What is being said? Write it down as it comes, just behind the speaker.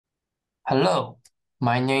Hello,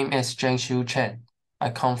 my name is Cheng-Hsiu Chen.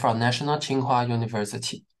 I come from National Tsinghua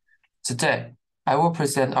University. Today, I will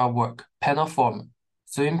present our work, Panelformer,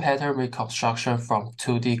 Swim Pattern Reconstruction from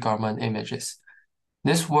 2D Garment Images.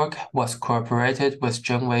 This work was cooperated with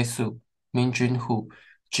Zheng-Wei Su, Min-Chun Hu,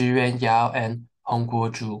 Chih-Yuan Yao, and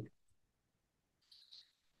Hung-Kuo Zhu.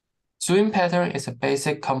 Swim pattern is a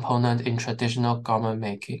basic component in traditional garment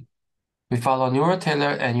making. We follow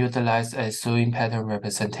NeuralTailor and utilize a sewing pattern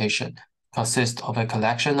representation, consists of a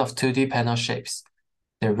collection of 2D panel shapes,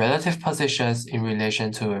 their relative positions in relation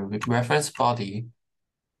to a reference body,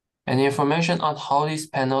 and the information on how these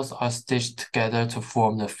panels are stitched together to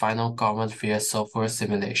form the final garment via software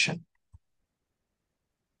simulation.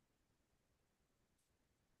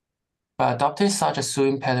 By adopting such a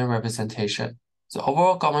sewing pattern representation, the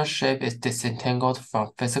overall garment shape is disentangled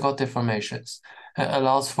from physical deformations and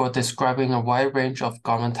allows for describing a wide range of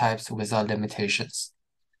garment types without limitations.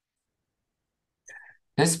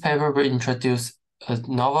 This paper will introduce a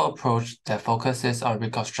novel approach that focuses on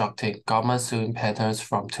reconstructing garment sewing patterns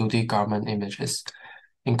from 2D garment images,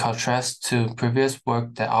 in contrast to previous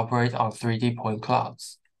work that operate on 3D point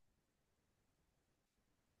clouds.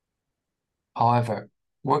 However,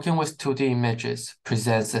 working with 2D images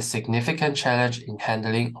presents a significant challenge in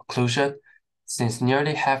handling occlusion, since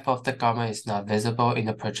nearly half of the garment is not visible in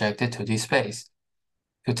the projected 2D space.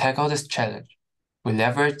 To tackle this challenge, we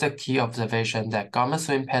leverage the key observation that garment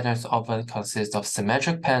sewing patterns often consist of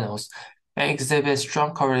symmetric panels and exhibit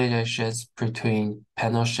strong correlations between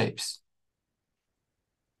panel shapes.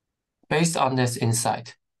 Based on this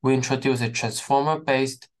insight, we introduce a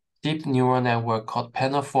transformer-based deep neural network called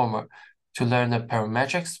Panelformer to learn the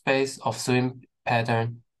parametric space of sewing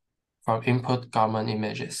pattern from input garment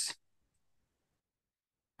images.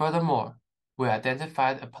 Furthermore, we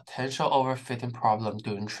identified a potential overfitting problem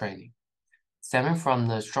during training, stemming from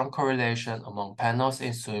the strong correlation among panels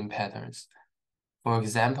in sewing patterns. For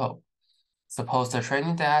example, suppose the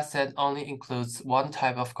training dataset only includes one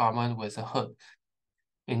type of garment with a hood.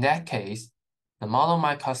 In that case, the model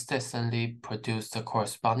might consistently produce the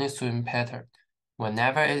corresponding sewing pattern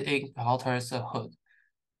whenever it encounters a hood,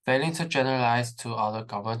 failing to generalize to other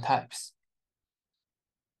garment types.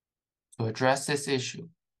 To address this issue,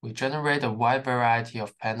 we generate a wide variety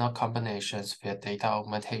of panel combinations via data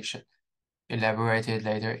augmentation, elaborated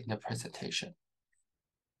later in the presentation.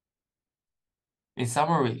 In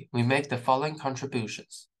summary, we make the following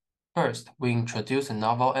contributions. First, we introduce a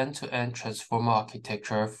novel end-to-end transformer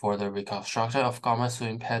architecture for the reconstruction of garment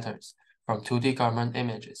sewing patterns from 2D garment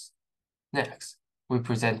images. Next, we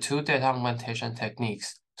present two data augmentation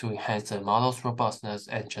techniques to enhance the model's robustness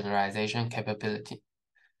and generalization capability.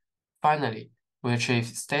 Finally, we achieve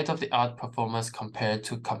state-of-the-art performance compared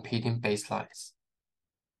to competing baselines.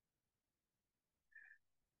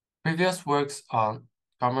 Previous works on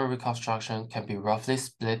garment reconstruction can be roughly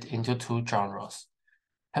split into two genres: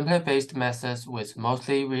 template-based methods which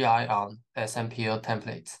mostly rely on SMPO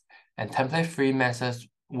templates, and template-free methods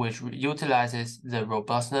which utilizes the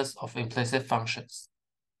robustness of implicit functions.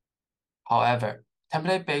 However,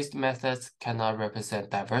 template-based methods cannot represent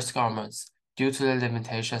diverse garments due to the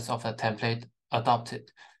limitations of the template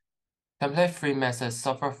adopted. Template-free methods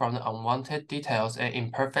suffer from the unwanted details and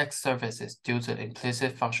imperfect surfaces due to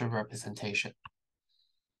implicit function representation.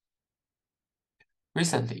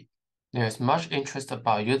 Recently, there is much interest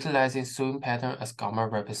about utilizing sewing pattern as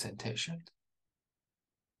garment representation.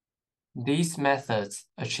 These methods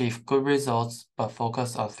achieve good results but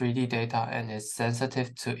focus on 3D data and is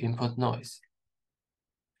sensitive to input noise.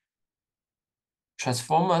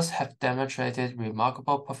 Transformers have demonstrated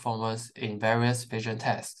remarkable performance in various vision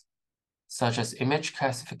tests, such as image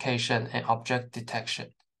classification and object detection.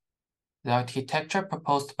 The architecture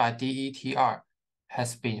proposed by DETR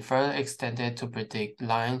has been further extended to predict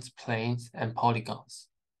lines, planes, and polygons.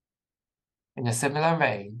 In a similar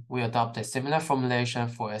vein, we adopt a similar formulation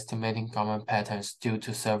for estimating garment patterns due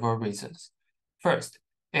to several reasons. First,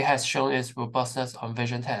 it has shown its robustness on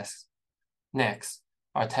vision tests. Next,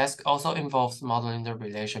 our task also involves modeling the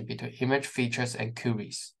relation between image features and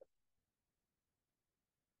queries.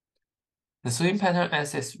 The sewing pattern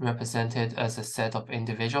S is represented as a set of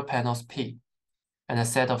individual panels P, and a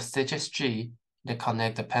set of stitches G that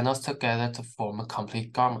connect the panels together to form a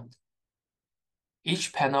complete garment.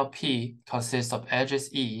 Each panel P consists of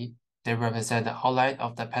edges E that represent the outline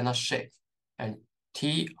of the panel shape, and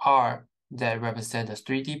TR that represent the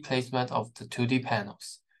 3D placement of the 2D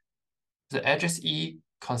panels. The edges E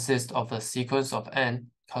consist of a sequence of N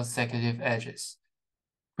consecutive edges,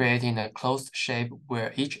 creating a closed shape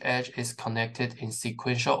where each edge is connected in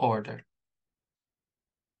sequential order.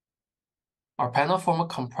 Our Panelformer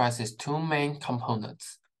comprises two main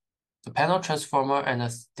components, the panel transformer and a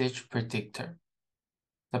stitch predictor.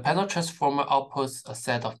 The panel transformer outputs a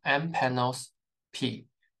set of M panels, P,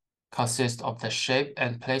 consist of the shape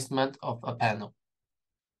and placement of a panel.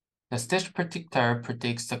 The stitch predictor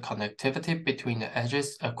predicts the connectivity between the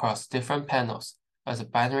edges across different panels as a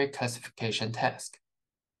binary classification task.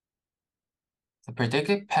 The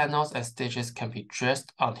predicted panels and stitches can be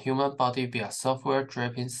dressed on human body via software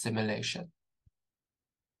draping simulation.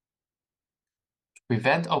 To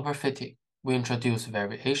prevent overfitting, we introduce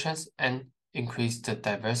variations and increase the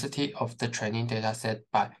diversity of the training dataset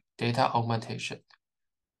by data augmentation.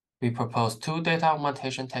 We propose two data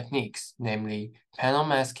augmentation techniques, namely panel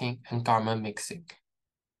masking and garment mixing.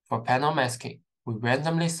 For panel masking, we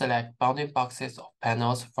randomly select bounding boxes of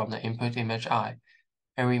panels from the input image I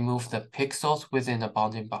and remove the pixels within the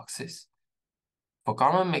bounding boxes. For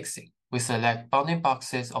garment mixing, we select bounding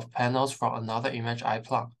boxes of panels from another image I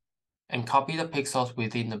plumb and copy the pixels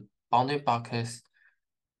within the bounding boxes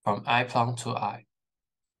from I plumb to I.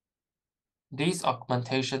 These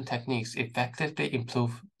augmentation techniques effectively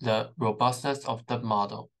improve the robustness of the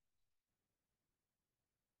model.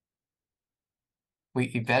 We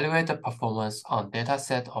evaluate the performance on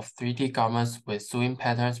dataset of 3D garments with sewing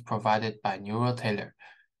patterns provided by NeuralTailor,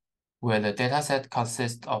 where the dataset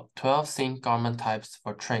consists of 12 scene garment types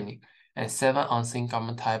for training and 7 unseen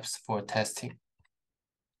garment types for testing.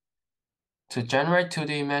 To generate 2D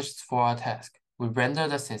images for our task, we render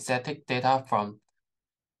the synthetic data from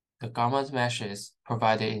the garment meshes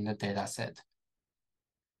provided in the dataset.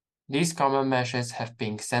 These garment meshes have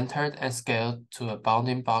been centered and scaled to a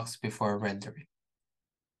bounding box before rendering.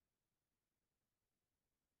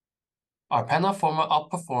 Our Panelformer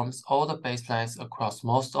outperforms all the baselines across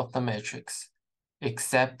most of the metrics,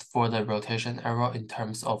 except for the rotation error in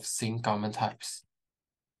terms of scene garment types.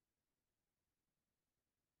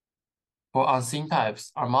 For unseen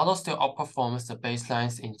types, our model still outperforms the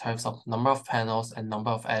baselines in terms of number of panels and number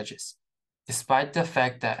of edges, despite the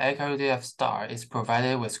fact that accuracy of star is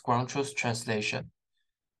provided with ground truth translation.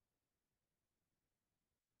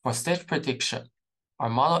 For stitch prediction, our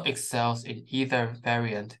model excels in either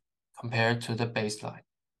variant compared to the baseline.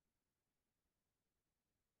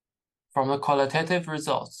 From the qualitative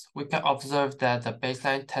results, we can observe that the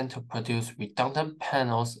baseline tend to produce redundant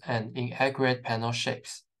panels and inaccurate panel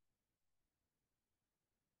shapes.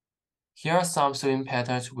 Here are some sewing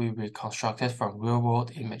patterns we reconstructed from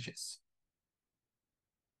real-world images.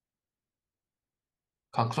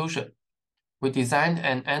 Conclusion: we designed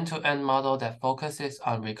an end-to-end model that focuses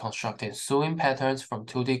on reconstructing sewing patterns from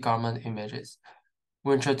 2D garment images.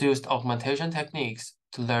 We introduced augmentation techniques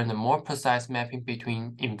to learn a more precise mapping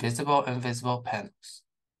between invisible and visible panels.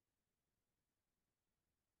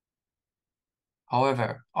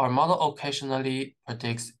 However, our model occasionally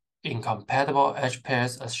predicts incompatible edge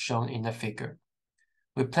pairs as shown in the figure.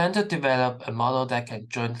 We plan to develop a model that can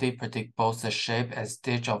jointly predict both the shape and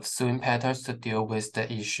stitch of sewing patterns to deal with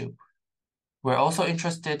the issue. We're also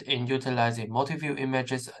interested in utilizing multi-view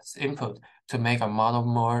images as input to make our model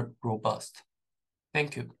more robust.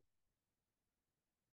 Thank you.